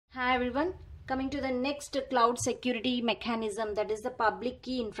Hi everyone, coming to the next cloud security mechanism, that is the public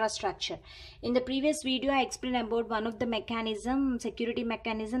key infrastructure. In the previous video I explained about one of the security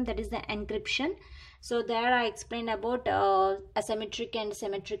mechanism, that is the encryption. So there I explained about asymmetric and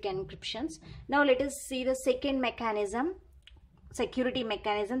symmetric encryptions. Now let us see the second mechanism, security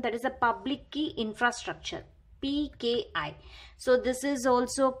mechanism, that is the public key infrastructure, PKI. So this is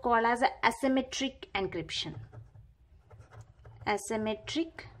also called as a asymmetric encryption.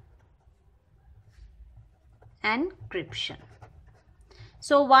 Asymmetric encryption.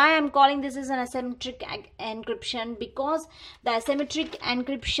 So why I'm calling this as an asymmetric encryption? Because the asymmetric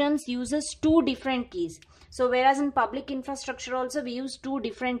encryptions uses two different keys. So whereas in public infrastructure also we use two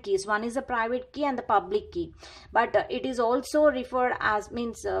different keys. One is the private key and the public key. But it is also referred as,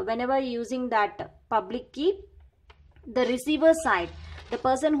 whenever using that public key, the receiver side, the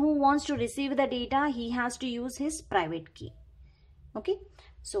person who wants to receive the data, he has to use his private key. Okay.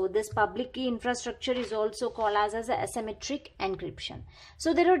 So this public key infrastructure is also called as a asymmetric encryption.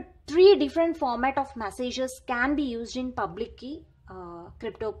 So there are three different format of messages can be used in public key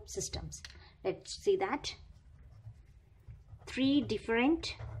crypto systems. Let's see that. Three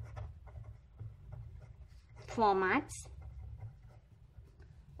different formats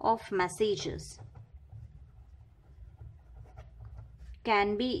of messages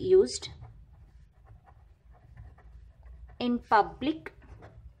can be used in public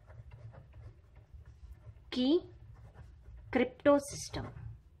key crypto system.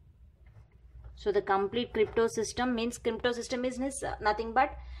 So the complete crypto system means crypto system is nothing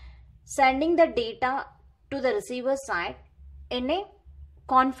but sending the data to the receiver side in a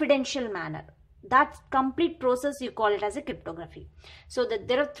confidential manner. That complete process you call it as a cryptography. So that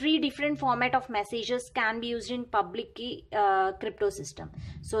there are three different format of messages can be used in public key crypto system.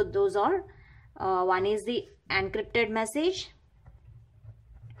 So those are one is the encrypted message,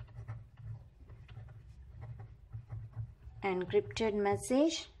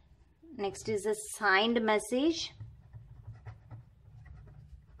 next is a signed message,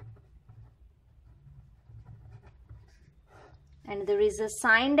 and there is a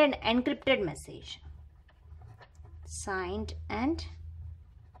signed and encrypted message. Signed and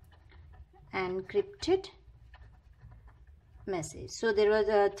encrypted message. So there were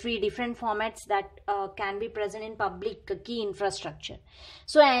the three different formats that can be present in public key infrastructure.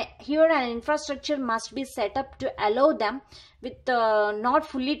 So here an infrastructure must be set up to allow them with not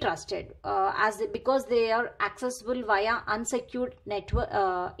fully trusted because they are accessible via unsecured network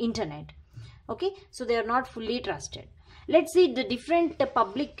internet. Okay, so they are not fully trusted. Let's see the different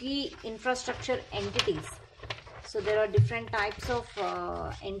public key infrastructure entities. So there are different types of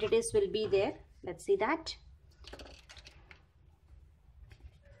entities will be there. Let's see that.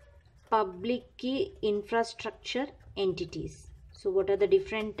 Public key infrastructure entities. So what are the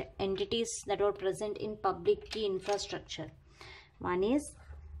different entities that are present in public key infrastructure? One is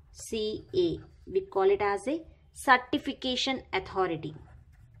CA. We call it as a certification authority.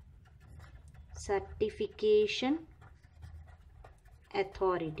 Certification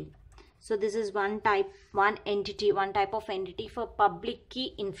authority. So this is one type of entity for public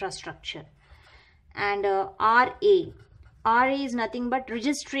key infrastructure. And RA is nothing but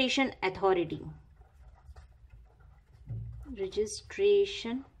registration authority.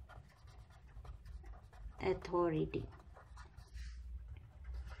 Registration authority.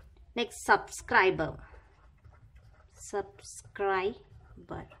 Next, subscriber.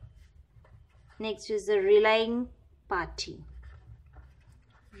 Next is the relying party.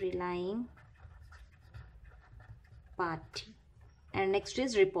 And next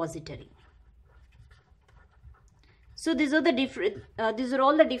is repository. So these are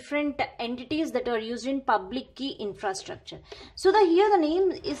all the different entities that are used in public key infrastructure. So here the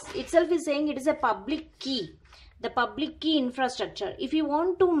name itself is saying it is a public key. The public key infrastructure. If you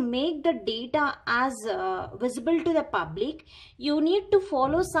want to make the data as visible to the public, you need to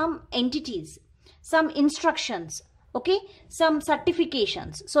follow some entities, some instructions, okay, some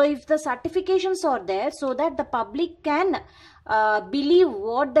certifications. So if the certifications are there, so that the public can believe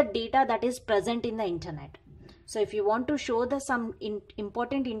what the data that is present in the internet. So if you want to show some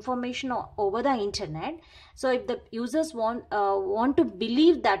important information over the internet, so if the users want to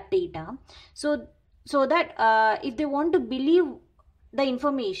believe that data, so that if they want to believe the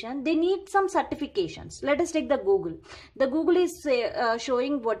information, they need some certifications. Let us take the Google. The Google is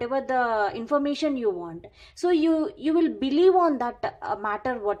showing whatever the information you want. So you will believe on that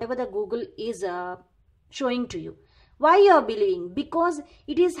matter, whatever the Google is showing to you. Why you are believing? Because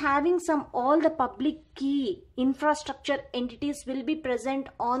it is having all the public key infrastructure entities will be present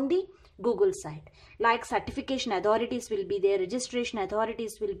on the Google site. Like certification authorities will be there, registration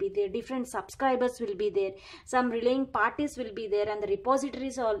authorities will be there, different subscribers will be there, some relaying parties will be there, and the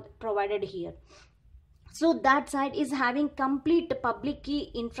repositories are provided here. So that site is having complete public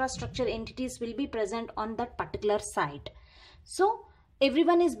key infrastructure entities will be present on that particular site. So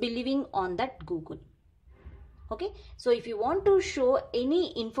everyone is believing on that Google. Okay, so if you want to show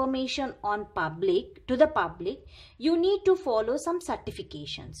any information on to the public, you need to follow some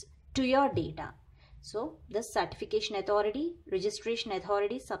certifications to your data. So the certification authority, registration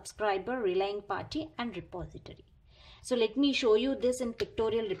authority, subscriber, relaying party, and repository. So let me show you this in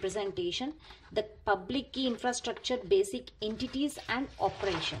pictorial representation. The public key infrastructure basic entities and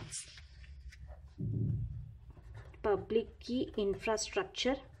operations. Public key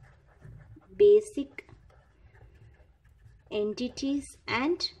infrastructure basic entities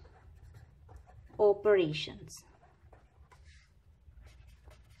and operations.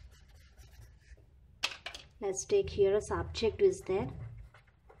 Let's take here a subject is there.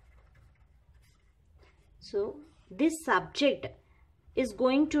 So this subject is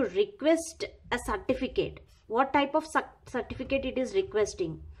going to request a certificate. What type of certificate it is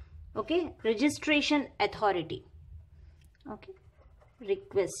requesting? Okay, registration authority. Okay,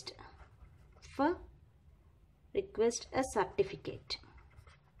 request a certificate.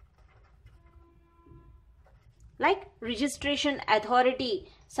 Like registration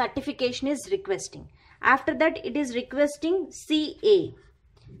authority certification is requesting. After that it is requesting CA.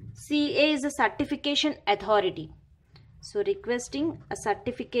 CA is a certification authority. So requesting a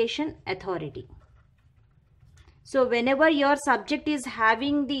certification authority. So whenever your subject is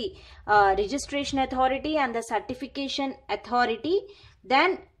having the registration authority and the certification authority,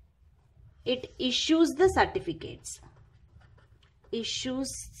 then it issues the certificates.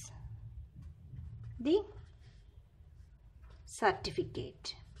 Issues the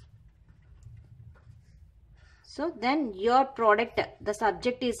certificate. So then your product, the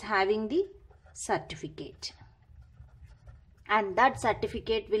subject is having the certificate. And that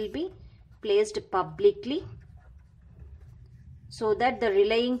certificate will be placed publicly so that the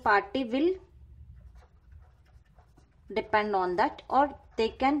relaying party will depend on that, or they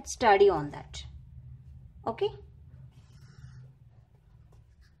can study on that. Okay.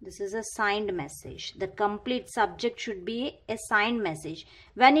 This is a signed message. The complete subject should be a signed message.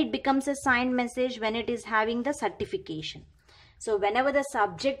 When it becomes a signed message, when it is having the certification. So whenever the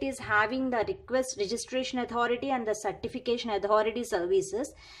subject is having the request registration authority and the certification authority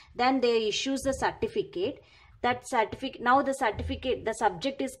services, then they issues the certificate. That certificate, now the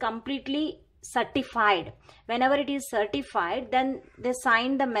subject is completely certified. Whenever it is certified, then they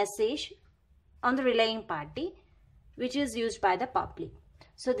sign the message on the relaying party, which is used by the public.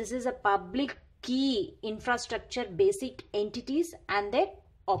 So this is a public key infrastructure basic entities and their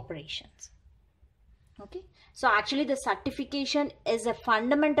operations. Okay. So actually the certification is a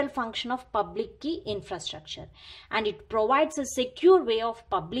fundamental function of public key infrastructure, and it provides a secure way of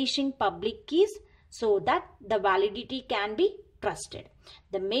publishing public keys so that the validity can be trusted.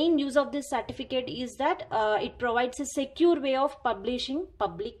 The main use of this certificate is that it provides a secure way of publishing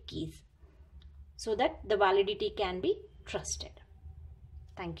public keys so that the validity can be trusted.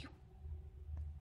 Thank you.